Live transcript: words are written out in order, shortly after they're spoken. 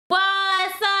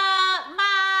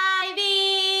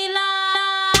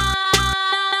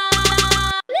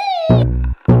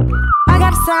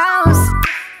sounds.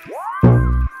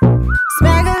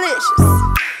 Smackalicious.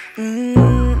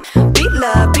 Beat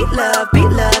love, beat love, beat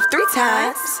love 3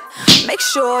 times. Make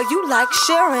sure you like,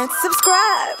 share, and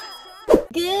subscribe.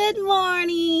 Good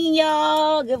morning,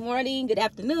 y'all. Good morning, good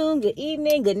afternoon, good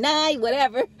evening, good night,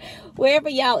 whatever. Wherever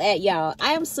y'all at, y'all.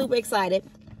 I am super excited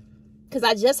because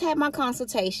I just had my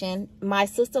consultation, my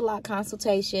Sisterlock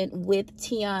consultation with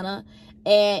Tiana,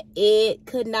 and it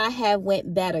could not have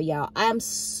went better, y'all. I am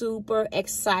super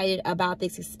excited about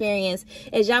this experience.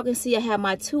 As y'all can see, I have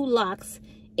my 2 locks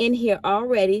in here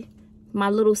already, my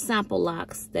little sample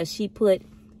locks that she put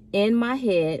in my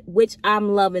head, which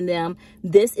I'm loving them.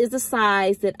 This is the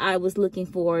size that I was looking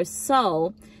for.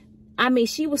 So, I mean,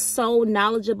 she was so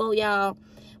knowledgeable, y'all.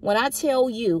 When I tell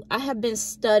you, I have been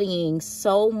studying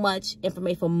so much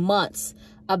information for months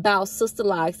about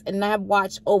Sisterlocks, and I've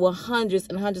watched over hundreds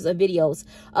and hundreds of videos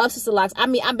of Sisterlocks. I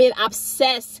mean, I've been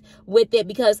obsessed with it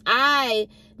because I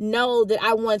know that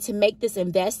I want to make this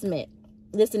investment,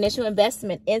 this initial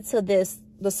investment into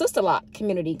the Sisterlock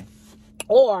community,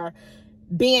 or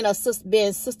being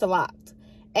Sisterlocked.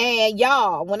 And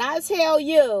y'all, when I tell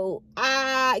you,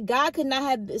 God could not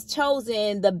have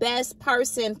chosen the best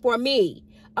person for me.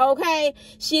 Okay,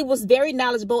 she was very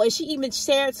knowledgeable, and she even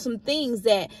shared some things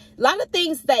that, a lot of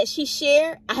things that she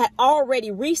shared, I had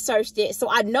already researched it, so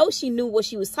I know she knew what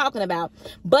she was talking about.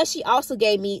 But she also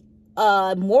gave me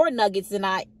more nuggets than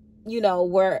I,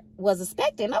 was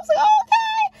expecting. I was like, oh,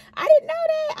 okay, I didn't know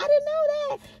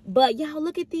that. But y'all,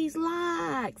 look at these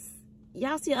locks.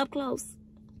 Y'all see her up close?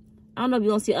 I don't know if you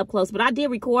want to see it up close, but I did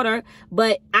record her,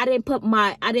 but I didn't put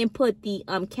the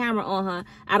camera on her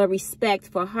out of respect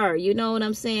for her. You know what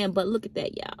I'm saying? But look at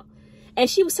that, y'all. And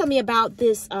she was telling me about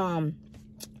this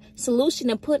solution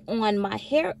to put on my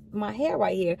hair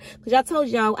right here. Because I told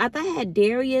y'all, after I had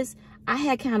Darius, I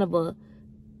had kind of a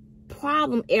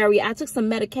problem area. I took some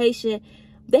medication.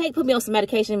 They had put me on some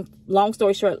medication, long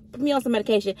story short, put me on some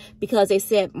medication because they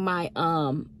said my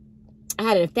I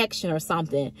had an infection or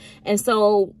something. And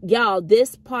so, y'all,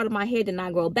 this part of my hair did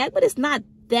not grow back, but it's not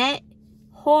that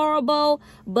horrible.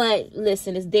 But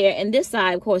listen, it's there. And this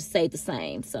side, of course, stayed the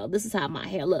same. So this is how my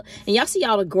hair look. And y'all see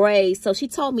all the grays. So she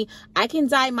told me I can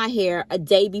dye my hair a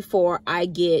day before I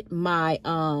get my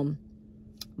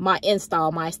my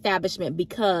establishment,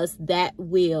 because that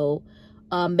will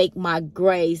make my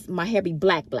grays, my hair be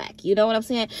black. You know what I'm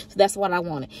saying? So that's what I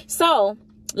wanted. So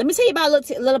let me tell you about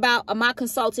a little about my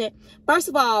consultant. First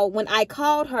of all, when I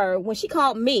called her, when she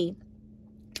called me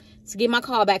to get my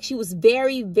call back, she was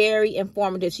very, very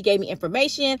informative. She gave me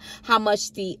information, how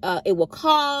much it will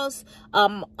cost,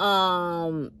 how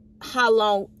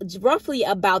long, roughly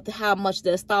about how much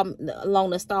the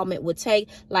loan installment would take,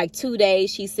 like 2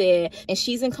 days, she said. And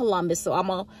she's in Columbus, so I'm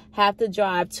gonna have to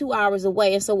drive 2 hours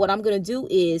away. And so what I'm gonna do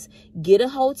is get a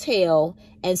hotel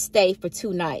and stay for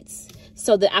 2 nights,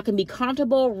 so that I can be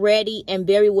comfortable, ready, and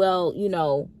very well,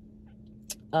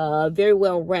 very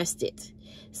well rested.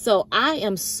 So I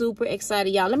am super excited,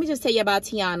 y'all. Let me just tell you about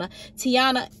Tiana.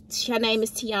 Her name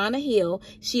is Tiana Hill.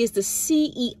 She is the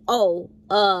CEO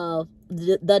of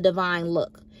the Divine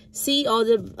Look.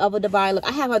 CEO of a Divine Look.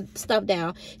 I have her stuff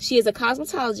down. She is a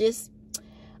cosmetologist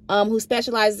who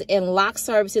specializes in lock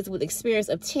services with experience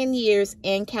of 10 years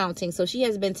and counting. So she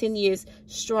has been 10 years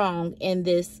strong in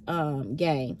this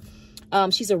game.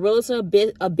 She's a realtor,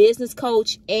 a business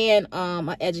coach, and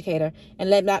an educator. And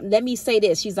let me say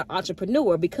this, she's an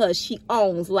entrepreneur because she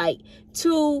owns like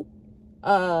 2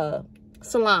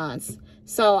 salons.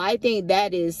 So I think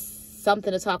that is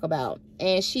something to talk about.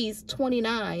 And she's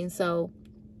 29, so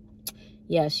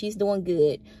yeah, she's doing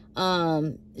good.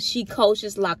 She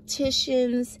coaches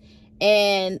locticians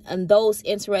and those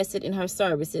interested in her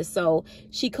services. So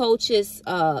she coaches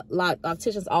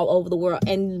locticians all over the world.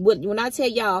 And when I tell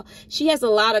y'all, she has a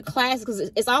lot of classes, because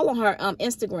it's all on her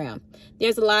Instagram.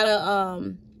 There's a lot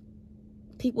of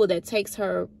people that takes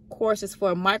her courses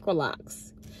for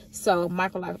microlocks. So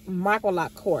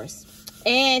microlock course.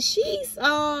 And she's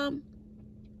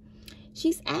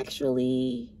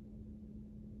actually,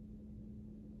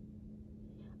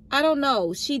 I don't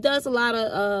know, she does a lot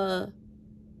of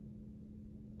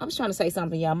I was trying to say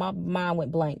something, y'all. My mind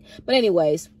went blank. But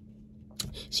anyways,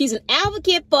 she's an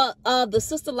advocate for the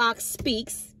Sisterlocks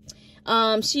Speaks.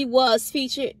 She was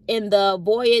featured in the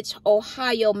Voyage,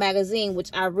 Ohio magazine, which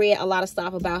I read a lot of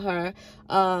stuff about her.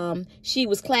 She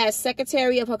was class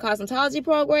secretary of her cosmetology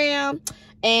program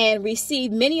and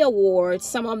received many awards,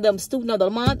 some of them Student of the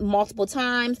Month multiple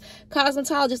times,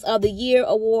 Cosmetologist of the Year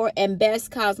award, and Best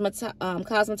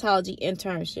Cosmetology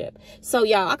Internship. So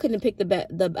y'all, I couldn't pick a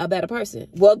better person.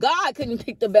 Well, God couldn't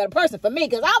pick the better person for me,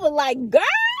 because I was like, girl,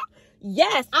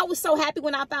 Yes, I was so happy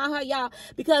when I found her, y'all,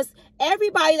 because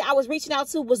everybody that I was reaching out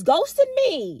to was ghosting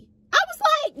me. I was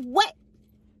like, what?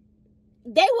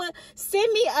 They would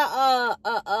send me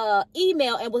a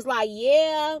email and was like,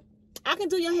 yeah, I can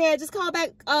do your hair. Just call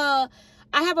back. I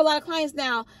have a lot of clients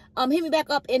now. Hit me back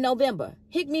up in November.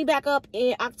 Hit me back up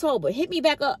in October. Hit me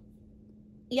back up.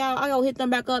 Y'all, I don't hit them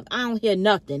back up. I don't hear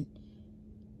nothing.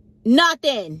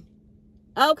 Nothing.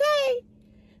 Okay.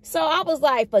 So I was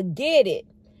like, forget it.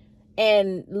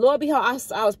 And Lord behold,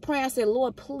 I was praying. I said,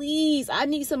 Lord, please, I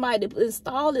need somebody to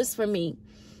install this for me.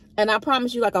 And I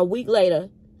promise you, like a week later,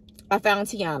 I found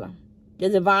Tiana, the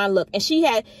divine look. And she's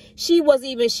a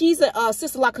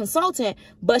Sisterlock consultant,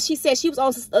 but she said she was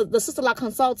on the Sisterlock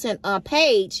consultant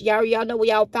page. Y'all know where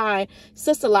y'all find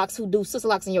Sisterlocks who do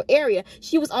Sisterlocks in your area.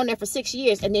 She was on there for 6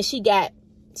 years, and then she got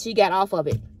off of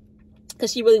it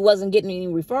because she really wasn't getting any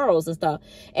referrals and stuff.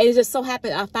 And it just so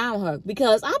happened I found her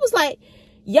because I was like,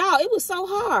 y'all, it was so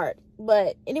hard.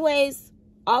 But anyways,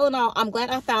 all in all, I'm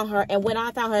glad I found her. And when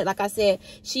I found her, like I said,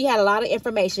 she had a lot of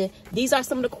information. These are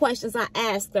some of the questions I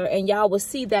asked her, and y'all will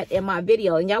see that in my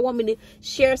video. And y'all want me to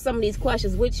share some of these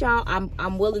questions with y'all,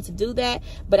 I'm willing to do that.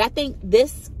 But I think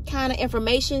this kind of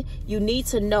information you need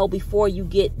to know before you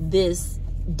get this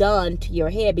done to your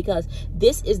hair, because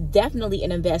this is definitely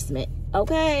an investment.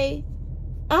 Okay.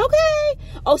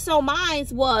 Oh, so mine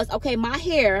was, okay, my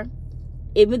hair,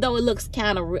 even though it looks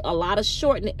kind of a lot of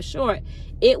short,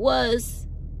 it was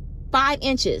 5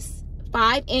 inches.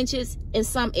 5 inches in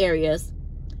some areas,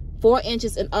 4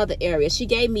 inches in other areas. She's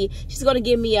going to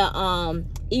give me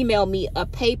email me a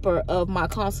paper of my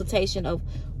consultation of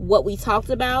what we talked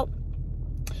about.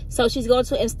 So she's going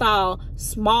to install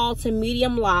small to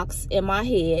medium locks in my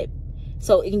head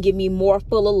so it can give me more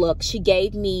fuller look. She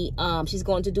gave me, she's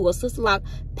going to do a Sisterlock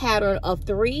pattern of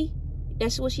 3.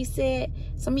 That's what she said.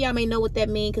 Some of y'all may know what that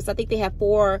means, because I think they have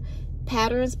 4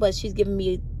 patterns, but she's giving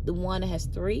me the one that has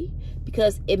 3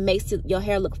 because it makes your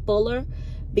hair look fuller.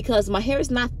 Because my hair is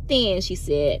not thin, she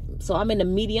said. So I'm in the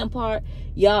medium part,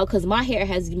 y'all, because my hair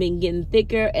has been getting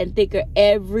thicker and thicker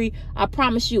I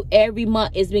promise you, every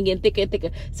month it's been getting thicker and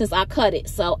thicker since I cut it.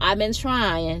 So I've been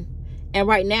trying. And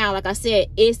right now, like I said,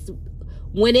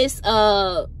 when it's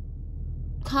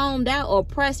combed out or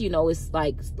pressed, you know, it's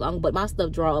like long, but my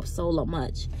stuff draw up so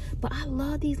much. But I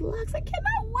love these locks. I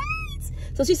cannot wait.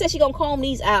 So she said she's gonna comb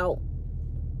these out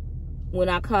when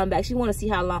I come back. She want to see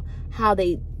how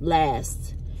they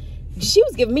last. She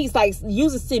was giving me, it's like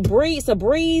using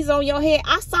Febreze on your hair.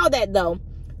 I saw that though,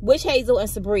 witch hazel and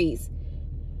Febreze.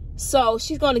 So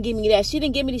she's gonna give me that. She's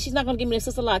not gonna give me the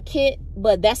Sisterlock kit,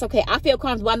 but that's okay. I feel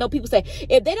comfortable. I know people say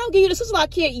if they don't give you the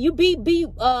Sisterlock kit, you be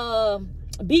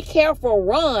careful,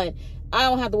 run. I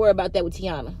don't have to worry about that with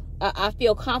Tiana. I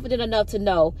feel confident enough to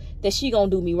know that she gonna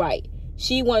do me right.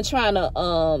 She wasn't trying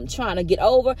to get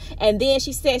over. And then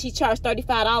she said she charged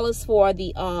 $35 for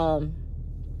the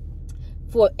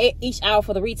for each hour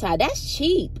for the retie. That's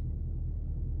cheap.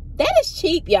 That is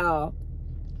cheap, y'all.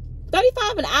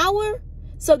 $35 an hour.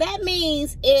 So that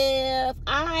means if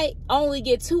I only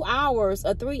get 2 hours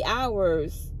or 3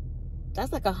 hours,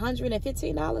 that's like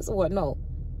 $115 or no,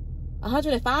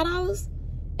 $105.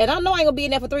 And I know I ain't gonna be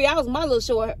in there for 3 hours. My little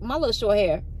short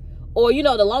hair, or you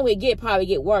know, the longer it get, probably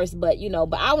get worse. But you know,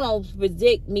 but I don't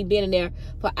predict me being in there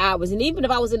for hours. And even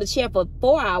if I was in the chair for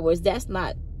 4 hours, that's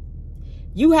not.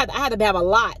 I had to have a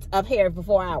lot of hair for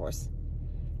 4 hours.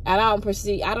 And I don't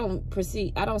foresee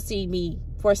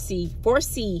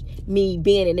me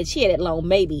being in the chair that long.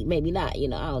 Maybe not, you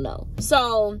know, I don't know.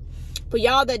 So for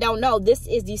y'all that don't know, this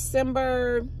is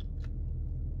December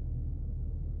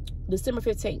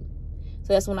 15th. So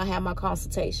that's when I have my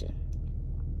consultation.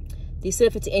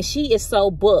 December 15th. And she is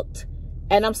so booked.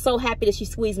 And I'm so happy that she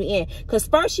squeezed me in. Because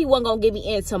first she wasn't going to get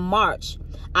me in till March.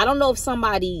 I don't know if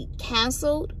somebody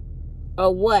canceled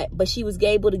or what, but she was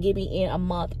able to get me in a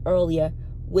month earlier,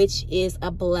 which is a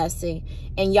blessing.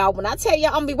 And y'all, when I tell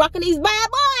y'all I'm gonna be rocking these bad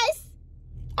boys,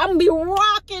 I'm gonna be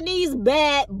rocking these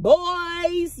bad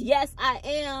boys. Yes, I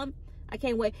am. I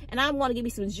can't wait. And I'm gonna give me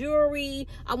some jewelry.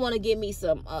 I want to give me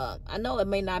some I know it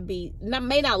may not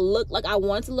look like I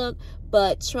want to look,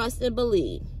 but trust and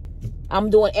believe, I'm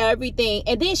doing everything.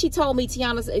 And then she told me,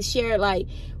 Tiana shared, like,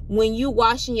 when you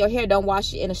washing your hair, don't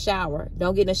wash it in a shower.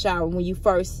 Don't get in a shower when you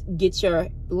first get your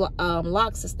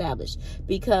locks established,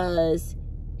 because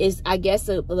I guess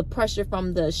the pressure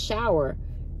from the shower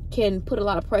can put a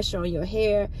lot of pressure on your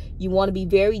hair. You want to be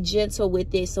very gentle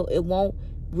with it so it won't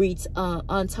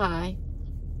untie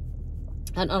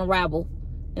and unravel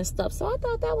and stuff. So I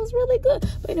thought that was really good.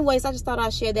 But anyways, I just thought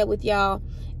I'd share that with y'all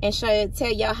and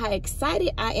tell y'all how excited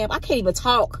I am. I can't even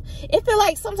talk. It feel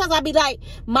like sometimes I be like,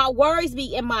 my words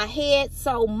be in my head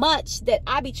so much that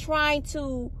I be trying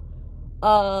to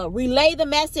relay the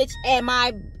message, and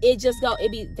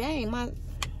it be, dang, my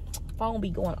phone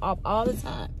be going off all the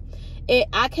time.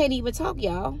 I can't even talk,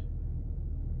 y'all.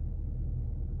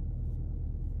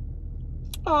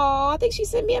 Oh, I think she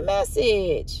sent me a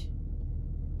message.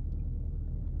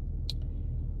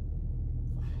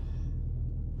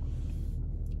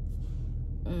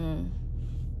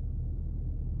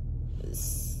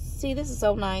 See, this is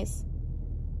so nice.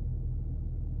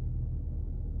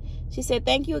 She said,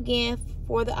 thank you again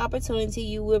for the opportunity.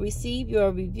 You will receive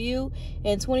your review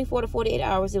in 24 to 48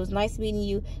 hours. It was nice meeting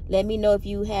you. Let me know if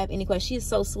you have any questions. She is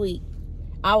so sweet.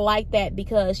 I like that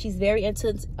because she's very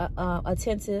attentive,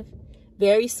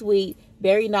 very sweet,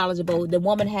 very knowledgeable. The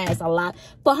woman has a lot.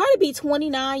 For her to be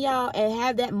 29, y'all, and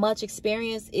have that much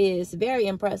experience is very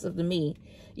impressive to me,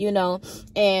 you know.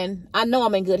 And I know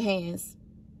I'm in good hands.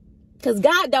 Because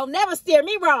God don't never steer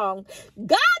me wrong.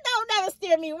 God don't never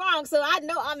steer me wrong. So I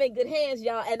know I'm in good hands,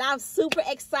 y'all. And I'm super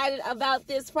excited about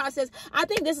this process. I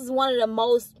think this is one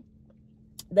of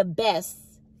the best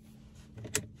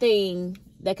thing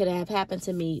that could have happened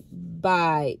to me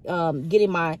by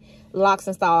getting my locks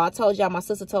installed. I told y'all, my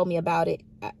sister told me about it.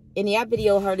 In the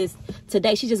video heard this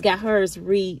today. She just got hers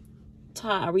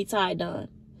retied done.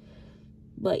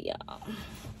 But y'all,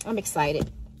 I'm excited.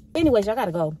 Anyways, y'all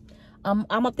gotta go. I'm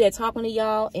up there talking to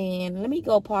y'all, and let me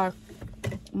go park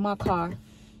my car.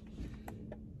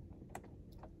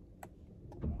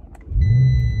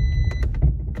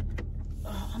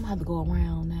 Oh, I'm gonna have to go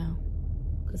around now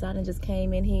because I done just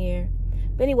came in here.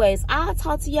 But anyways, I'll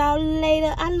talk to y'all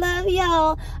later. I love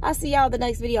y'all. I'll see y'all in the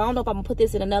next video. I don't know if I'm gonna put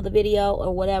this in another video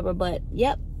or whatever, but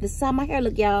yep, this is how my hair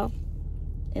look, y'all.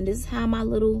 And this is how my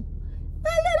little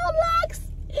locks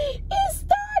is starting.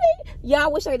 Y'all, I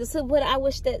wish I could just put it. I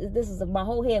wish that my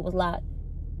whole head was locked.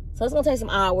 So it's gonna take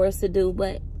some hours to do,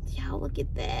 but y'all look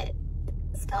at that.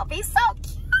 It's gonna be so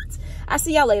cute. I'll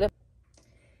see y'all later.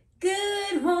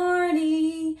 Good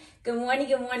morning. Good morning,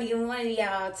 good morning, good morning,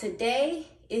 y'all. Today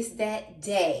is that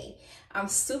day. I'm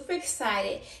super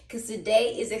excited because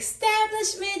today is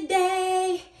establishment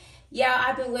day. Y'all,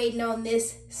 I've been waiting on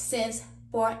this since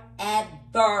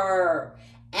forever.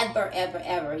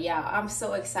 Ever, y'all. I'm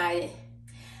so excited.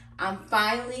 I'm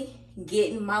finally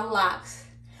getting my locks,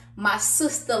 my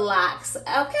Sisterlocks,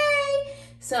 okay?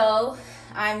 So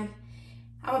I'm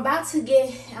about to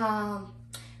get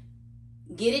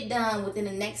it done within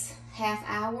the next half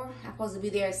hour. I'm supposed to be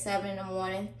there at 7 in the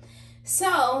morning.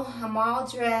 So I'm all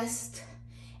dressed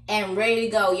and ready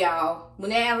to go, y'all.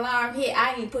 When that alarm hit,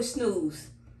 I didn't push snooze.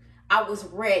 I was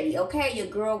ready, okay? Your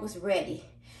girl was ready.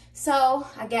 So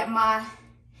I got my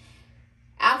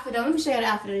outfit on. Let me show you the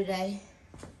outfit today.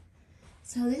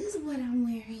 So this is what I'm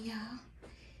wearing, y'all.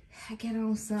 I got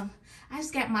on I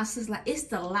just got my Sisterlocks. It's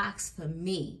the locks for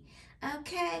me.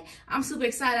 Okay, I'm super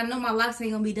excited. I know my locks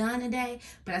ain't gonna be done today,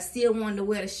 but I still wanted to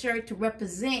wear the shirt to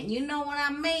represent. You know what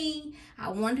I mean? I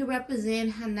wanted to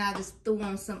represent, and I just threw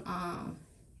on some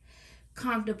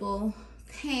comfortable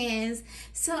pants.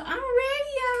 So I'm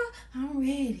ready, y'all. I'm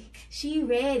ready. She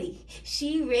ready.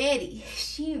 She ready.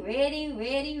 She ready.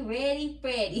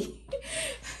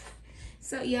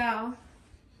 So y'all,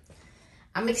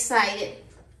 I'm excited.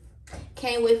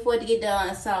 Can't wait for it to get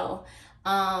done. So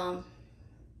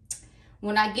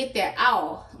when I get there,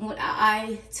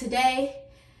 today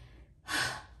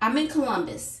I'm in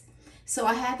Columbus, so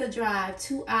I have to drive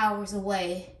 2 hours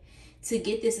away to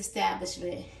get this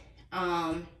establishment.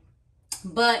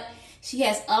 But she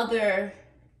has other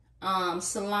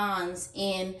salons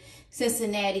in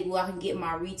Cincinnati where I can get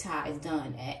my reties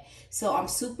done at. So I'm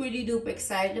super duper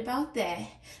excited about that.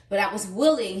 But I was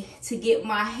willing to get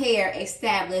my hair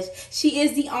established. She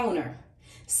is the owner,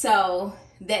 so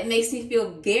that makes me feel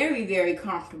very, very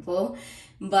comfortable.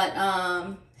 But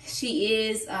she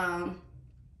is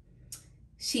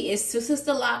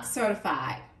Sisterlocks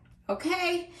certified.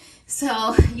 Okay,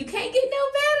 so you can't get no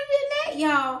better than that,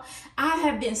 y'all. I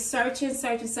have been searching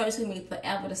me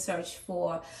forever to search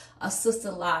for a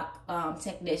Sisterlock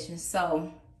technician.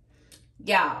 So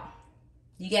y'all,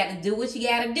 you got to do what you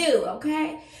got to do,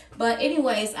 okay? But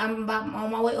anyways, I'm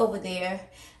on my way over there.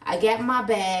 I got my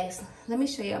bags. Let me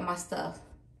show y'all my stuff.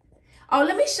 Oh,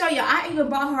 let me show you. I even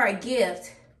bought her a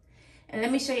gift. And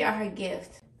let me show y'all her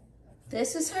gift.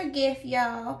 This is her gift,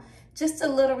 y'all. Just a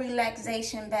little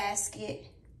relaxation basket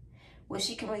where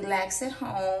she can relax at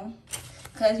home.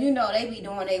 Because, you know, they be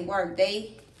doing their work.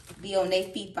 They be on their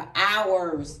feet for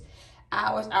hours.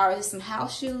 Ours is some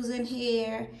house shoes in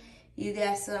here. You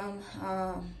got some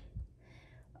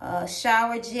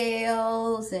shower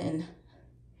gels and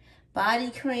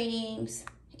body creams.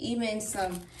 Even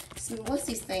some, what's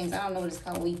these things? I don't know what it's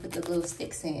called where you put the glue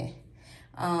sticks in.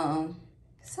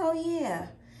 So yeah,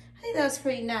 I think that was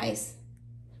pretty nice.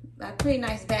 A pretty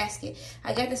nice basket.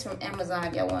 I got this from Amazon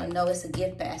if y'all want to know. It's a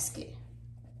gift basket.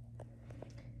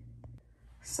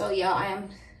 So y'all, I am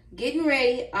getting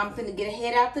ready. I'm finna get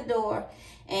head out the door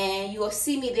and you will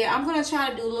see me there. I'm gonna try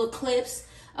to do little clips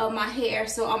of my hair.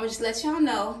 So I'm gonna just let y'all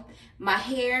know my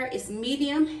hair is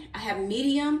medium. I have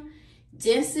medium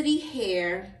density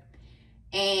hair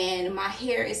and my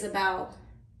hair is about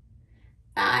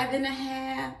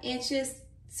 5.5 inches,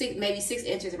 maybe 6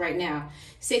 inches right now.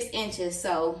 6 inches.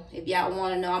 So if y'all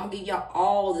want to know, I'm gonna give y'all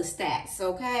all the stats,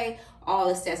 okay? All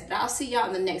the stats. But I'll see y'all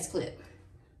in the next clip.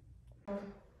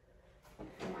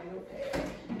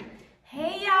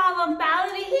 Hey y'all, I'm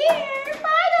finally here.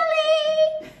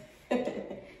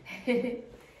 Finally.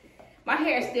 My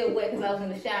hair is still wet because I was in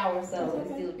the shower, so it's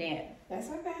still damp. That's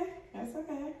okay. That's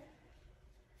okay.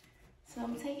 So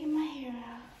I'm taking my hair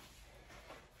out.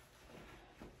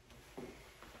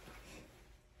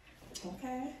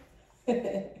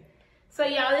 Okay. So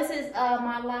y'all, this is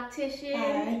my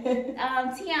loctician,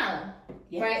 Tiana.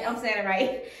 Yes. Right? I'm saying it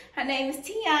right. Her name is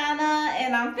Tiana,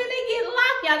 and I'm finna get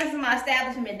locked. Y'all, this is my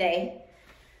establishment day.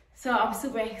 So I'm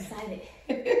super excited.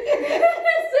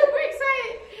 Super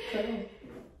excited. Cool.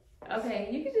 Okay,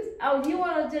 you can just, oh, you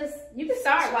wanna just, you can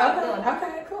start while I'm doing it.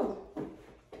 Okay, cool.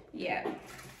 Yeah.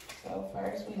 So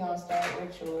first we're gonna start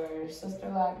with your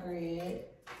Sisterlock grid.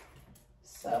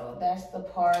 So that's the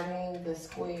parting, the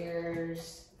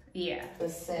squares, yeah, the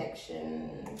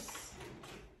sections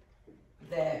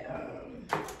that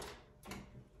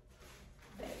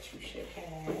you should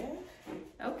have.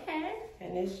 Okay.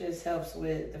 And this just helps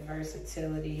with the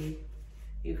versatility.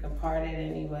 You can part it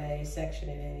anyway, section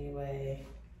it anyway.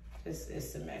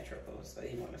 It's symmetrical, so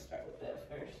you want to start with that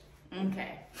first.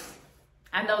 Okay.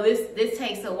 I know this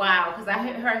takes a while because I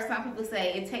heard some people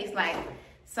say it takes like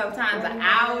sometimes an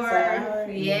hour.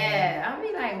 Yeah. I'll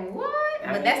be like, what?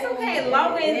 But that's okay as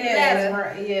long as it's better.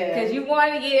 Right, yeah. Because you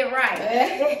want to get it right.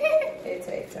 It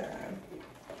takes time.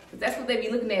 That's what they be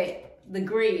looking at, the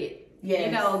grid. Yes.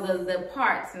 You know, the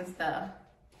parts and stuff.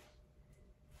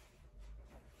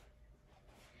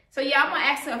 So yeah, I'm gonna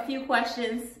ask her a few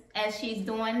questions as she's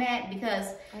doing that because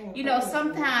you know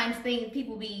sometimes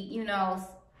people be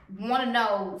want to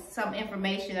know some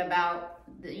information about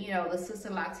the the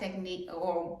Sisterlock technique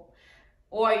or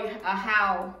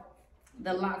how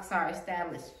the locks are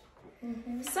established.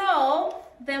 Mm-hmm. So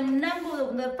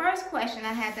the first question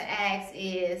I had to ask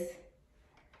is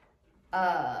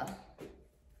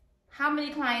how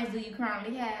many clients do you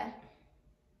currently have?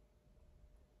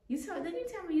 Didn't you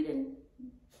tell me you didn't?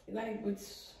 Like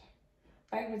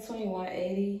between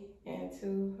 180 and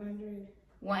 200.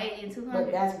 180 and 200?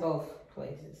 But that's both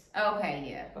places. Okay,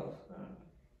 yeah. Both.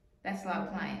 That's a lot of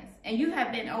clients. And you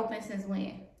have been open since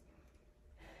when?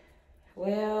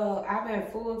 Well, I've been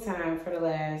full-time for the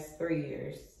last 3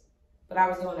 years. But I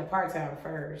was doing it part-time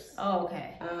first. Oh,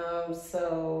 okay.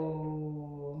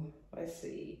 So, let's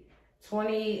see.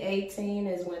 2018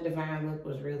 is when Divine Look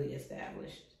was really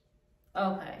established.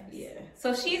 Okay. Yeah.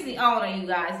 So she's the owner, you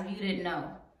guys, if you didn't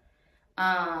know.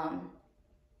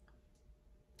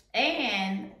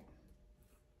 And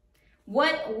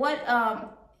what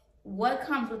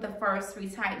comes with the first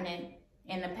retightening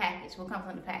in the package? What comes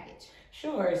in the package?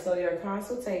 Sure. So your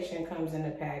consultation comes in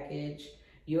the package.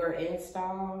 Your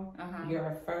install,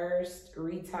 your first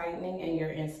retightening, and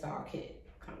your install kit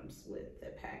comes with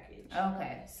the package.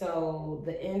 Okay. So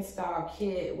the install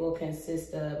kit will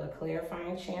consist of a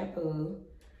clarifying shampoo,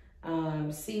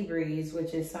 Sea Breeze,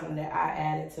 which is something that I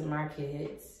added to my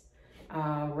kits,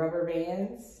 rubber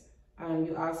bands.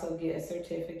 You also get a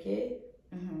certificate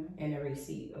and a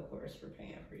receipt, of course, for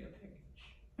paying for your package.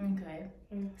 Okay.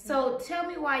 So tell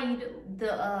me why you do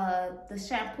the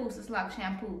shampoo, Sisterlock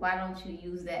shampoo. Why don't you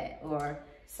use that? Or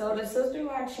so the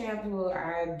Sisterlock shampoo,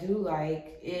 I do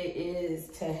like. It is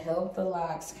to help the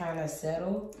locks kind of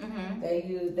settle.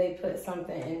 They put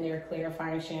something in their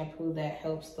clarifying shampoo that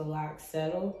helps the locks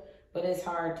settle, but it's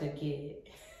hard to get.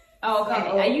 Oh, okay.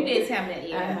 So, you did tell me that,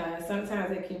 yeah.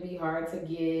 Sometimes it can be hard to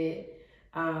get.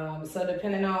 So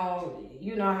depending on,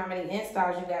 how many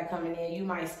installs you got coming in, you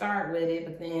might start with it,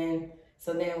 but then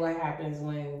what happens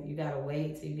when you gotta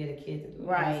wait till you get a kid to do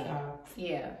right. install?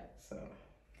 Yeah. So.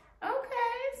 Okay.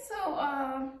 So,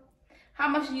 how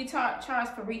much do you charge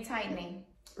for retightening?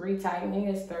 Retightening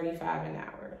is $35 an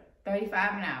hour. $35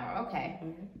 an hour. Okay.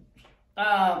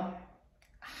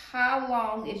 how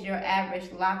long is your average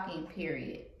locking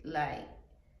period? Like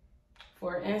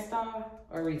For install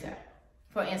or retail?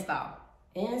 for install.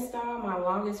 Install, my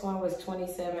longest one was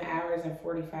 27 hours and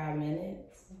 45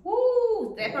 minutes.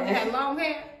 Woo! That person had long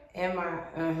hair. And my,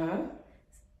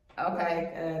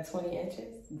 Okay. like 20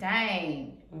 inches.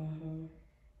 Dang. And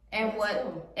That's what?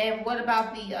 cool. And what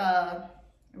about the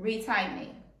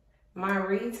retightening? My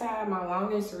retie, my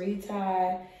longest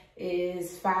retie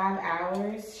is 5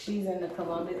 hours. She's in the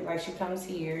Columbus, like she comes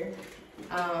here.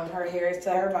 Her hair is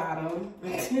to her bottom.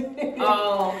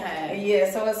 Oh, okay.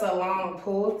 Yeah, so it's a long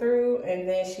pull through, and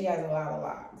then she has a lot of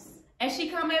locks. And she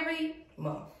come every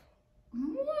Month.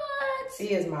 what?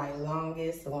 She is my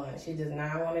longest one. She does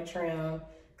not want to trim,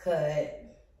 cut,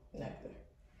 nothing.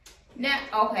 Now,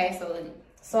 okay,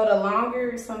 So the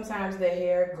longer sometimes the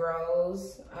hair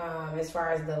grows, as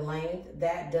far as the length,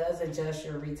 that does adjust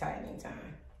your retightening time.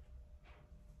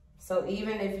 So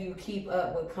even if you keep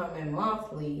up with coming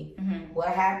monthly, what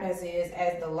happens is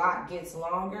as the lock gets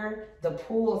longer, the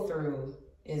pull through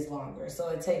is longer. So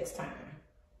it takes time.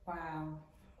 wow.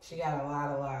 She got a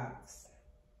lot of locks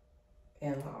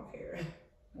and long hair.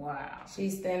 Wow.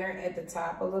 She's thinner at the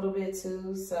top a little bit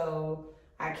too. So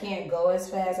I can't go as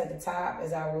fast at the top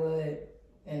as I would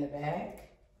in the back.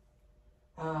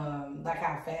 Like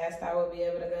how fast I would be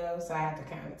able to go. So I have to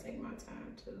kind of take my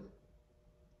time too.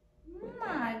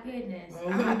 My goodness.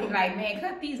 I'm gonna be like, man,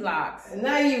 cut these locks.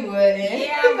 No, you wouldn't.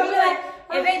 Yeah, I'm gonna be like,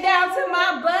 if they down to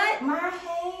my butt, my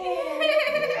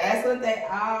hair. That's what they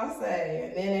all say.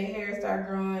 And then their hair start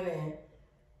growing and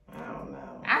I don't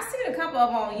know. I seen a couple of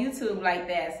them on YouTube like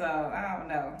that, so I don't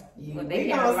know. But We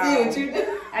gonna see what you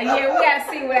do. Yeah, we gotta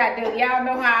see what I do. Y'all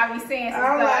know how I be saying some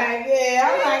I'm stuff. like,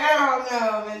 I don't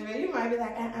know, but you might be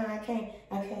like, I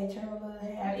can't trim a little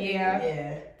hair.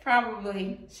 Yeah.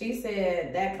 Probably. She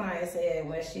said, that client said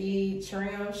when she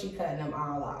trims, she cutting them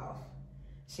all off.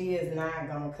 She is not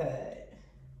gonna cut.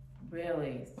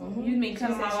 Really? You mean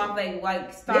cutting them all off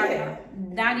like starting,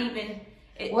 not even.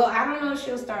 Well, I don't know if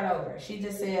she'll start over. She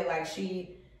just said like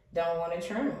she don't want to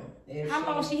trim them. How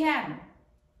long she had them?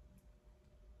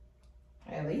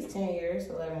 At least 10 years,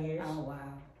 11 years. Oh,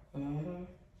 wow.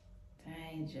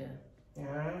 Danger.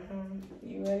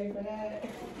 You ready for that?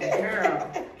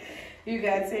 Girl. You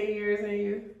got 10 years in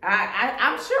you?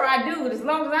 I'm sure I do, as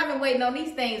long as I've been waiting on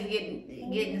these things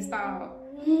getting installed.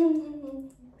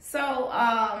 So,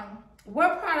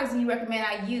 what products do you recommend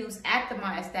I use after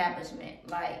my establishment?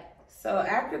 Like, so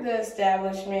after the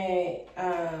establishment,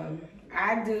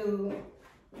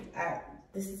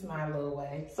 this is my little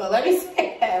way. So let me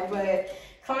say that, but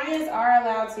clients are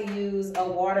allowed to use a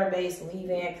water-based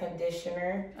leave-in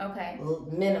conditioner. Okay.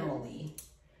 Minimally.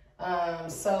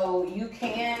 So you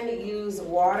can use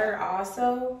water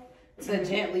also to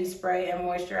gently spray and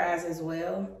moisturize as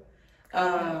well.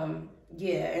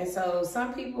 Yeah, and so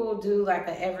some people do like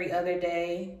a every other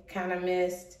day kind of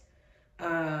mist.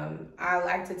 I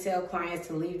like to tell clients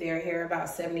to leave their hair about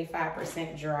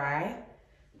 75% dry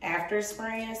after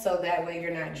spraying, so that way you're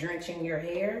not drenching your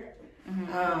hair,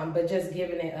 but just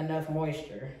giving it enough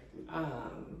moisture.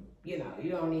 You know, you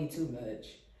don't need too much.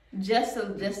 Just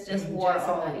water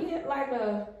on.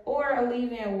 Yeah, or a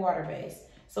leave-in water base.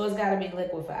 So it's got to be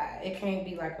liquefied. It can't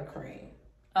be like a cream.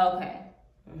 Okay.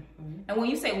 And when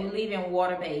you say we leave in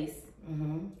water base,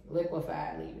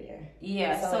 liquefied leave-in.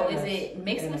 Yeah. So is it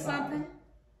mixed with something?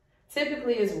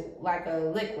 Typically, it's like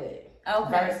a liquid.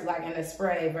 Okay. Versus like in a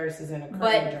spray versus in a cream.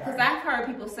 But because I've heard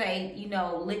people say, you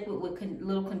know, liquid with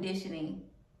little conditioning.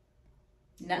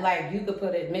 Like you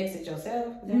could mix it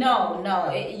yourself? No.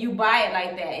 You buy it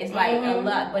like that. It's like a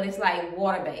lot, but it's like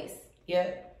water based.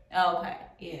 Yep. Okay.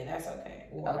 Yeah, that's okay.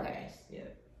 Water based.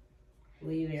 Yep.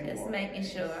 Leave in just water making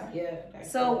based. sure. Yeah.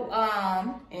 So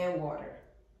good. And water.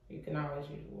 You can always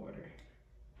use water.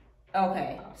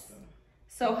 Okay. Awesome.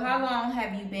 So how long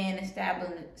have you been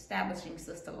establishing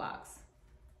Sisterlocks?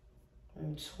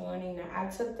 I'm 29. I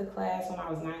took the class when I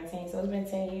was 19, so it's been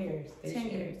 10 years. 10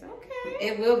 years. Okay.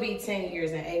 It will be 10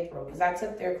 years in April because I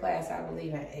took their class, I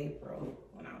believe, in April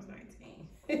when I was 19.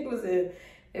 It was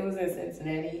in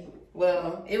Cincinnati.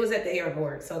 Well, it was at the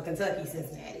airport, so Kentucky,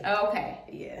 Cincinnati. Okay.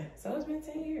 Yeah. So it's been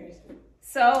 10 years.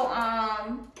 So,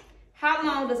 how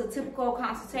long does a typical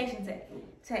consultation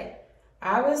take?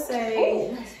 I would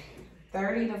say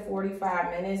 30 to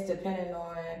 45 minutes, depending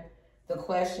on the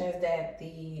questions that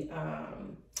the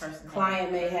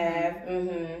client may have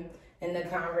in the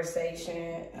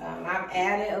conversation. I've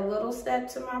added a little step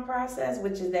to my process,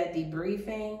 which is that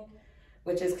debriefing,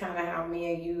 which is kind of how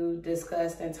me and you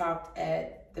discussed and talked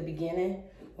at the beginning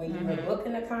when you were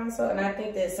booking a consult. And I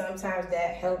think that sometimes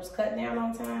that helps cut down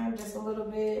on time just a little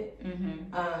bit.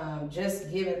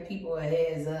 Just giving people a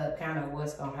heads up kind of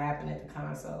what's going to happen at the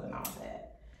consult and all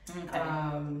that.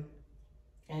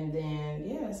 And then,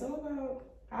 yeah, so about,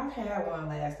 I've had one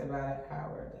last about an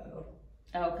hour though.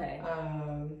 Okay.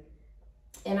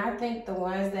 And I think the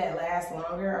ones that last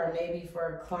longer are maybe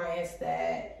for clients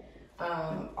that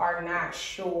are not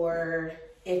sure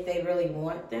if they really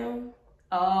want them.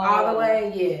 All the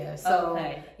way, yeah. So,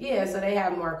 yeah, so they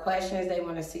have more questions. They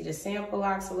want to see the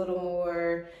Sisterlocks a little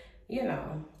more, you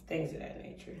know, things of that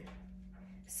nature.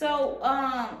 So,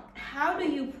 how do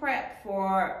you prep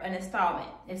for an installment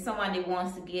if somebody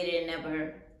wants to get it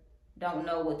and don't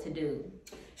know what to do?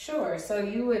 Sure. So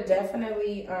you would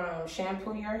definitely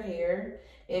shampoo your hair.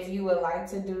 If you would like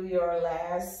to do your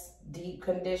last deep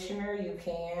conditioner, you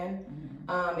can.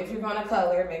 If you're going to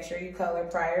color, make sure you color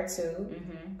prior to,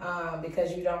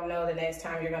 because you don't know the next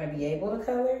time you're going to be able to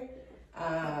color,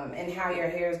 and how your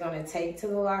hair is going to take to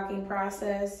the locking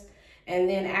process. And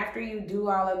then after you do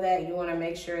all of that, you want to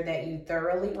make sure that you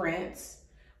thoroughly rinse.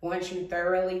 Once you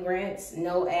thoroughly rinse,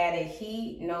 no added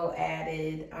heat, no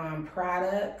added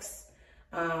products,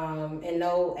 and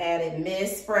no added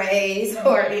mist sprays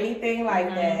or anything like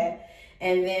that.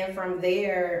 And then from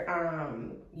there,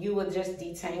 you would just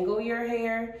detangle your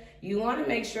hair. You want to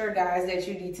make sure, guys, that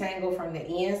you detangle from the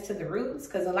ends to the roots,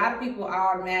 because a lot of people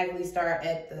automatically start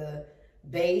at the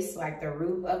base, like the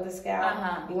root of the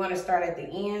scalp. You want to start at the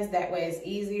ends. That way it's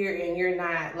easier and you're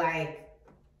not like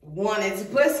wanting to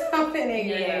put something in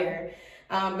your hair.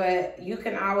 But you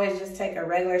can always just take a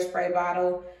regular spray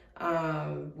bottle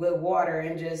with water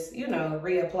and just, you know,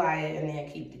 reapply it and then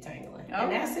keep detangling.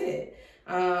 And that's it.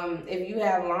 If you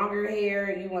have longer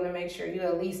hair, you want to make sure you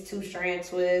at least 2 strand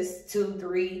twists, 2,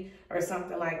 3, or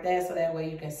something like that, so that way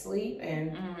you can sleep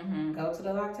and go to the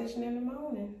loctician in the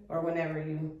morning or whenever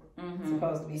you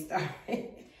supposed to be starting.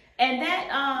 And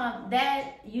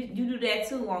that you do that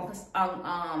too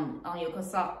on your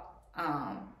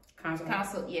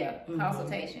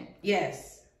consultation.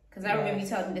 Yes. Because I remember you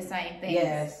telling me the same thing.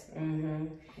 Yes.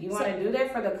 You want to do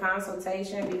that for the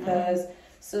consultation because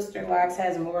Sisterlocks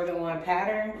has more than one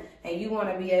pattern, and you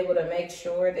want to be able to make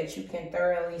sure that you can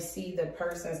thoroughly see the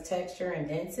person's texture and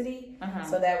density,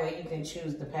 so that way you can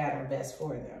choose the pattern best for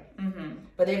them.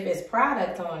 But if it's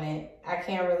product on it, I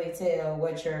can't really tell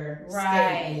what your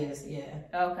state is.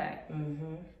 Okay.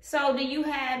 So do you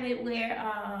have it where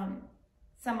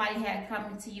somebody had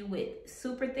come to you with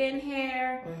super thin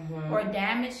hair or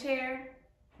damaged hair?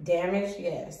 Damaged,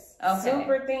 yes. Okay.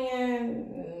 Super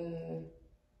thin,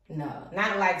 no.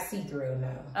 Not like see-through,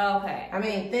 no. Okay. I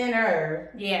mean,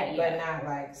 thinner, but not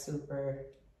like super,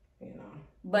 you know.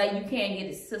 But you can't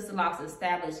get Sisterlocks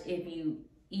established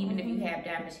even if you have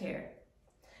damaged hair.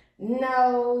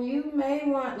 No, you may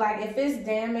want, like, if it's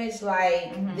damaged,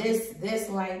 like this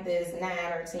length is 9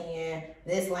 or 10,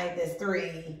 this length is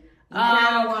 3. You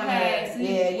kind of want to,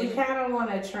 you kind of want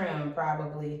to trim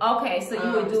probably. Okay, so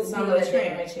you would do some of the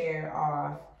damaged hair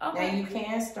off. Okay. Now you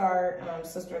can start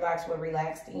Sisterlocks with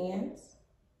relaxed ends.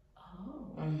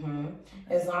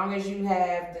 As long as you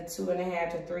have the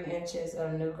 2.5 to 3 inches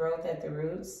of new growth at the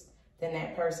roots, then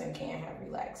that person can have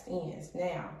relaxed ends.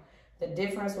 Now, the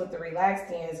difference with the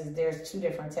relaxed ends is there's 2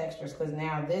 different textures, because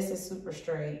now this is super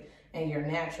straight and your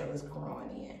natural is growing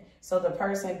in. So the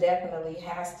person definitely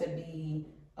has to be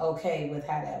okay with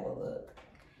how that will look.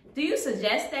 Do you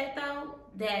suggest that though,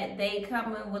 that they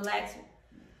come in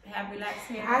have relaxed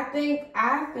hair?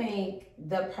 I think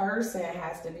the person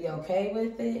has to be okay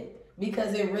with it,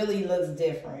 because it really looks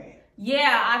different.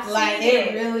 Yeah, I've seen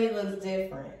it really looks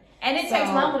different. And it takes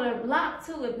longer to lock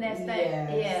too in that stage.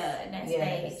 In that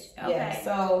stage. Okay. Yeah.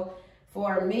 So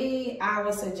for me, I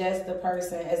would suggest the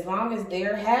person, as long as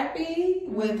they're happy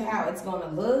with how it's gonna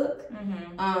look,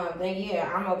 then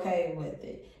yeah, I'm okay with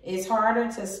it. It's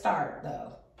harder to start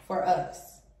though for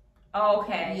us.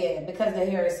 Okay. Yeah, because the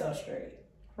hair is so straight.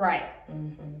 Right.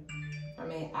 I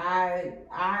mean,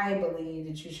 I believe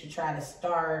that you should try to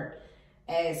start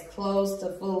as close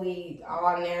to fully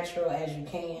all natural as you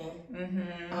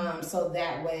can, so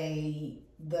that way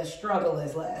the struggle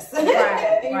is less.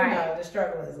 Right. You know, the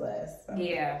struggle is less. So.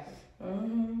 Yeah.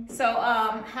 So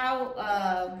how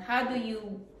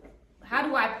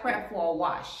do I prep for a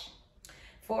wash?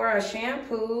 For a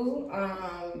shampoo,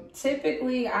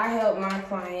 typically I help my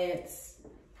clients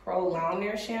prolong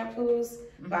their shampoos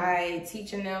by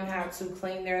teaching them how to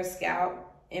clean their scalp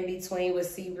in between with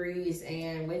sea breeze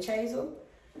and witch hazel.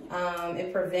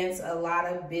 It prevents a lot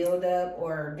of buildup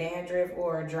or dandruff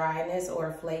or dryness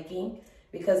or flaking.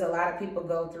 because a lot of people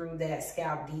go through that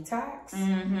scalp detox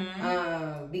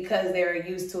because they're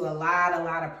used to a lot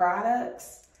of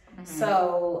products.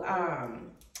 So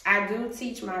I do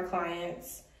teach my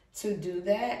clients to do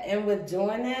that. And with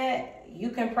doing that, you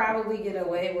can probably get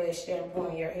away with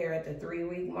shampooing your hair at the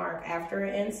 3-week mark after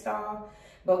an install.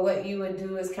 But what you would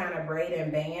do is kind of braid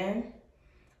and band.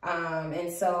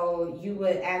 And so you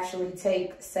would actually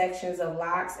take sections of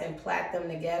locks and plait them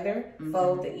together,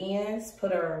 fold the ends,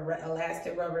 put an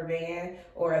elastic rubber band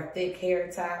or a thick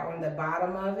hair tie on the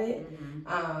bottom of it.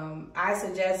 I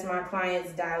suggest my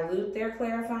clients dilute their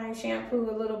clarifying shampoo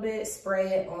a little bit, spray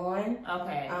it on.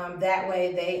 Okay. That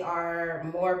way they are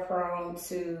more prone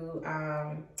to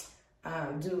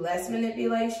do less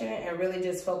manipulation and really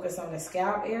just focus on the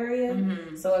scalp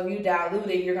area. So if you dilute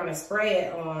it, you're gonna spray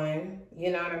it on, you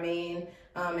know what I mean?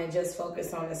 And just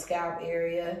focus on the scalp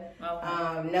area.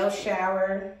 No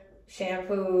shower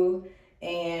shampoo,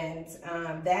 and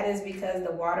that is because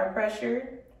the water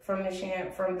pressure from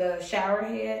the shower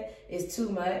head is too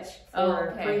much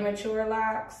for premature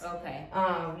locks.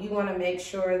 You want to make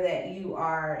sure that you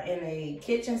are in a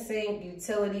kitchen sink,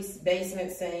 utility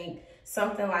basement sink,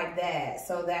 something like that,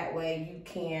 so that way you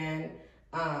can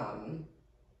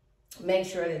make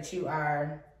sure that you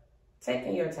are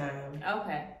taking your time.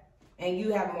 And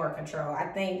you have more control. I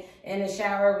think in the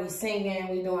shower, we singing,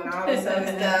 we doing all this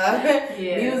other stuff,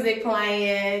 music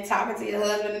playing, talking to your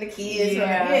husband and the kids.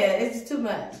 It's just too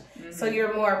much. So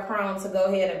you're more prone to go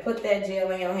ahead and put that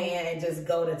gel in your hand and just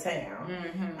go to town.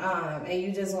 And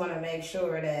you just want to make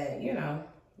sure that, you know,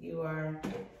 you are,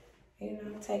 you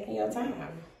know, taking your time.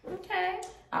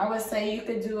 I would say you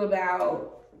could do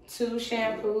about 2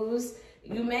 shampoos.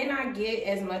 You may not get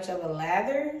as much of a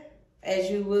lather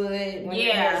as you would when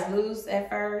your hair is loose at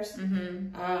first,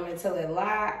 until it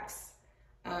locks.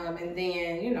 And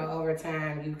then, you know, over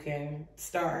time you can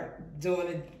start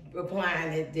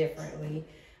applying it differently.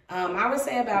 I would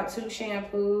say about 2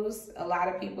 shampoos. A lot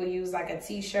of people use like a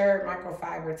t-shirt,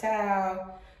 microfiber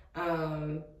towel,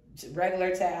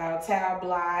 regular towel, towel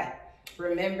blot.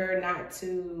 Remember not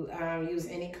to use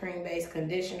any cream-based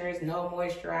conditioners, no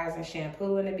moisturizing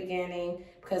shampoo in the beginning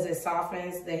because it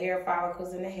softens the hair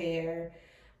follicles in the hair.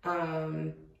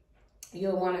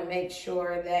 You'll want to make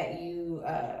sure that you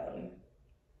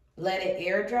let it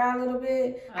air dry a little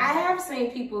bit. I have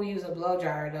seen people use a blow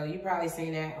dryer though. You've probably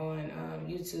seen that on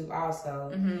YouTube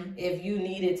also. If you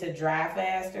need it to dry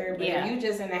faster, but if you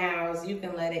just in the house, you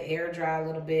can let it air dry a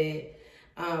little bit.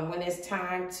 When it's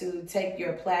time to take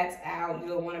your plaits out,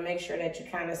 you'll want to make sure that you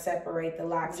kind of separate the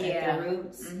locks at the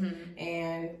roots.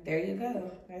 And there you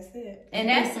go. That's it. And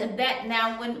that's that.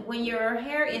 Now, when your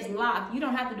hair is locked, you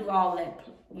don't have to do all that,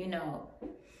 you know,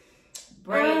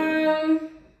 braid.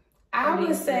 I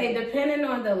would say, depending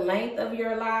on the length of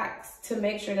your locks, to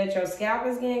make sure that your scalp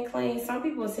is getting clean. Some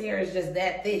people's hair is just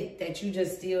that thick that you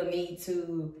just still need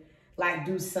to, like,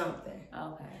 do something.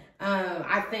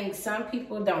 I think some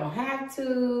people don't have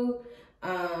to,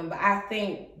 but I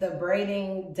think the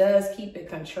braiding does keep it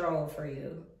controlled for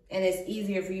you. And it's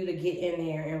easier for you to get in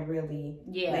there and really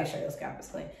make sure your scalp is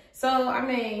clean. So, I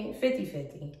mean,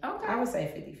 50-50. I would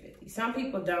say 50-50. Some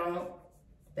people don't.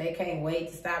 They can't wait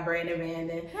to stop braiding and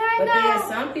banding. But then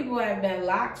some people have been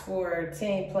locked for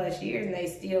 10+ years and they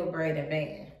still braid and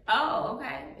band.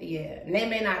 Yeah. And they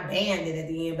may not band it at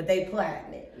the end, but they plait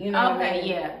it. You know what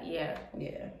I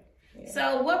mean?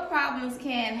 So what problems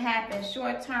can happen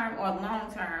short term or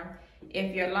long term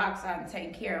if your locks aren't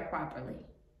taken care of properly?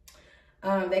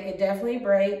 They could definitely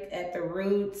break at the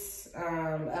roots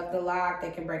of the lock. They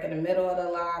can break in the middle of the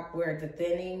lock where the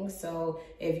thinning. So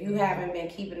if you haven't been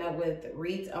keeping up with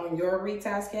on your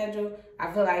retie schedule,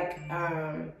 I feel like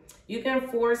you can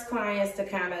force clients to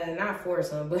kind of, not force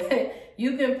them, but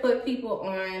you can put people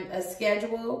on a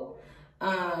schedule.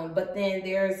 But then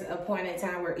there's a point in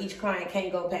time where each client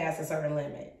can't go past a certain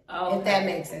limit, if that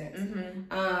makes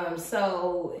sense.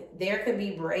 So there could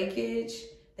be breakage.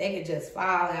 They could just fall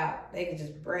out. They could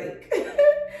just break.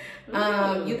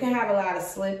 You can have a lot of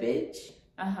slippage,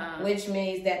 which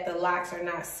means that the locks are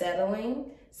not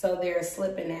settling. So they're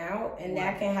slipping out. And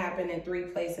that can happen in 3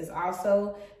 places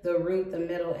also: the root, the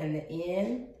middle, and the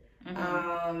end.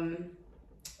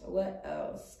 What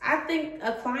else? I think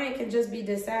a client can just be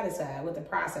dissatisfied with the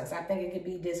process. I think it could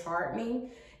be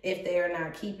disheartening if they are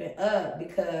not keeping up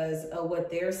because of what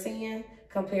they're seeing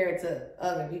compared to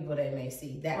other people they may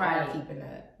see that are keeping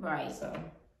up. So,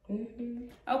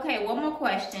 okay, one more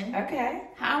question. Okay.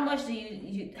 How much do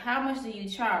you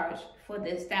charge for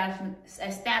the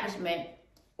establishment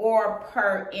or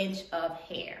per inch of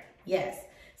hair? Yes.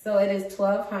 So it is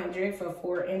 $1,200 for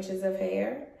 4 inches of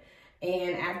hair.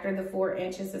 And after the 4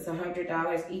 inches, it's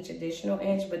 $100 each additional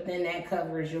inch, but then that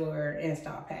covers your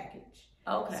install package.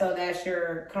 Okay. So that's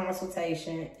your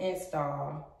consultation,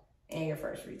 install, and your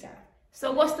first free time.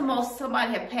 So what's the most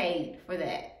somebody have paid for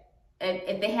that?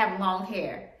 If they have long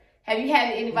hair? Have you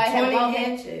had anybody have long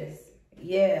hair? 20 inches.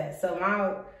 Yeah. So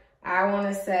I want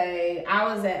to say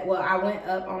I went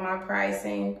up on my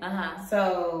pricing.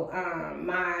 So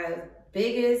my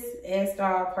biggest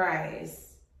install price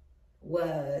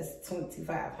was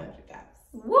 $2,500.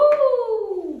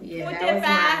 Woo! Yeah, Put that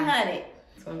that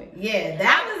 500. Yeah,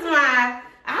 that was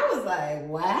I was like,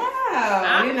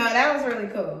 wow. You know, that was really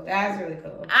cool. That was really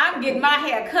cool. I'm getting my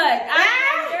hair cut.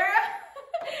 Girl.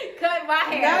 Cut my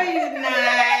hair. No, you're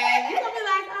not. You're going to be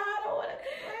like, oh, I don't want to cut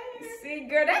my hair. See,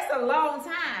 girl, that's a long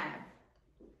time.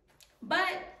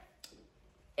 But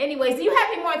anyways, do you have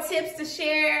any more tips to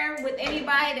share with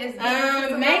anybody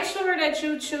that's make sure that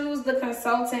you choose the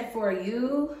consultant for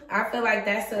you. I feel like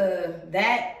that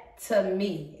to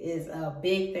me is a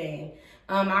big thing.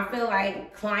 I feel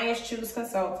like clients choose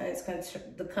consultants.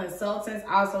 The consultants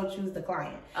also choose the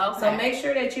client. Okay. So make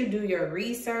sure that you do your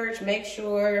research. Make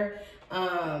sure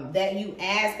that you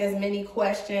ask as many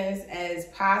questions as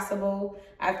possible.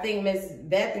 I think Miss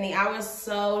Bethany, I was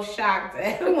so shocked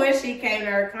when she came to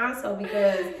her consult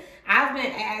because I've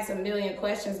been asked a million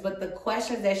questions, but the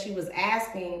questions that she was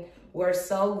asking were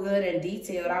so good and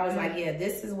detailed. I was like, yeah,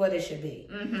 this is what it should be.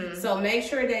 So make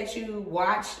sure that you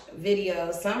watch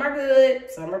videos. Some are good,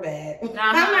 some are bad. I'm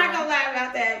not gonna lie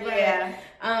about that,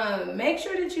 but make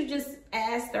sure that you just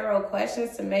ask thorough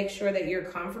questions to make sure that you're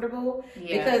comfortable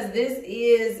because this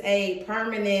is a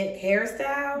permanent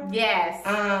hairstyle. Yes.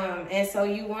 And so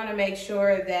you want to make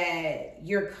sure that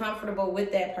you're comfortable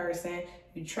with that person.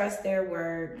 You trust their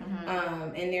word,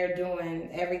 and they're doing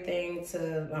everything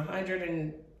to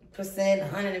 100%,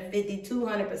 150,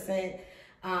 200%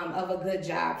 of a good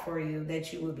job for you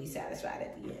that you will be satisfied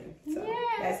at the end. So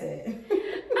that's it.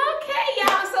 Okay,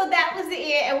 y'all. So that was the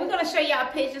end, and we're gonna show y'all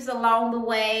pictures along the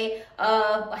way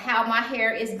of how my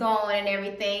hair is going and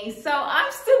everything. So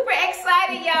I'm super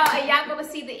excited, y'all, and y'all gonna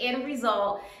see the end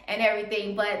result and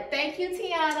everything. But thank you,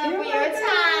 Tiana, for your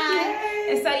time. Yay.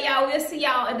 And so y'all, we'll see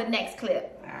y'all in the next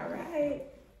clip. All right.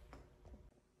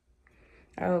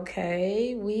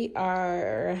 Okay, we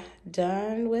are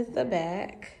done with the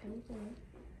back.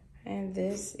 And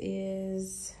this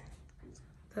is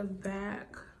the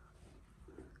back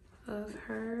of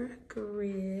her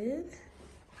grid.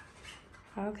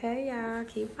 Okay, y'all,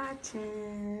 keep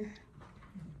watching.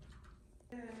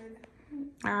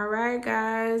 All right,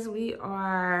 guys, we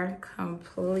are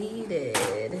completed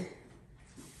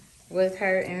with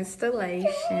her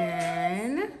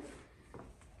installation.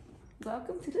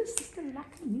 Welcome to the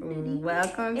Sisterlocks community.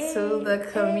 Welcome to the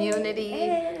community.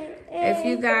 If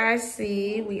you guys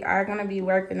see, we are going to be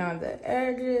working on the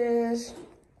edges.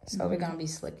 So we're going to be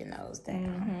slicking those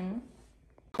down.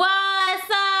 What's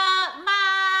up,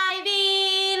 my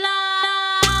beloved?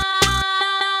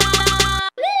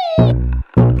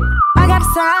 I got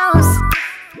sounds.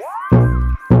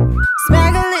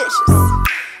 Smackalicious.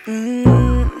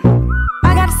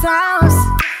 I got sounds.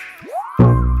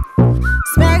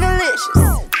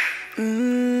 Smackalicious.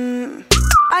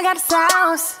 I got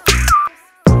sounds.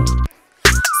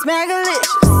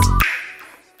 Smackalicious.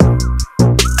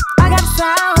 I got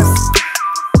sounds.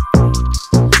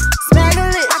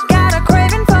 Smackalicious. I got a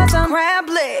craving for some crab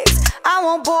legs. I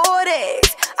want boiled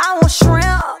eggs. I want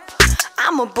shrimp.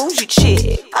 I'm a bougie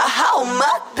chick. A whole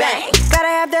mukbang. Gotta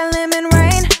have that lemon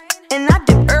rain. And I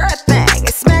do everything.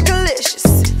 It's smackalicious.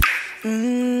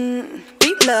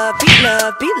 Beat love, beat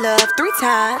love, beat love 3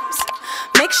 times.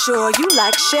 Make sure you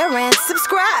like, share, and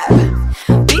subscribe.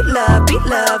 Beat love, beat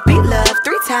love, beat love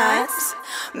 3 times.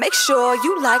 Make sure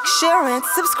you like, share, and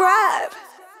subscribe.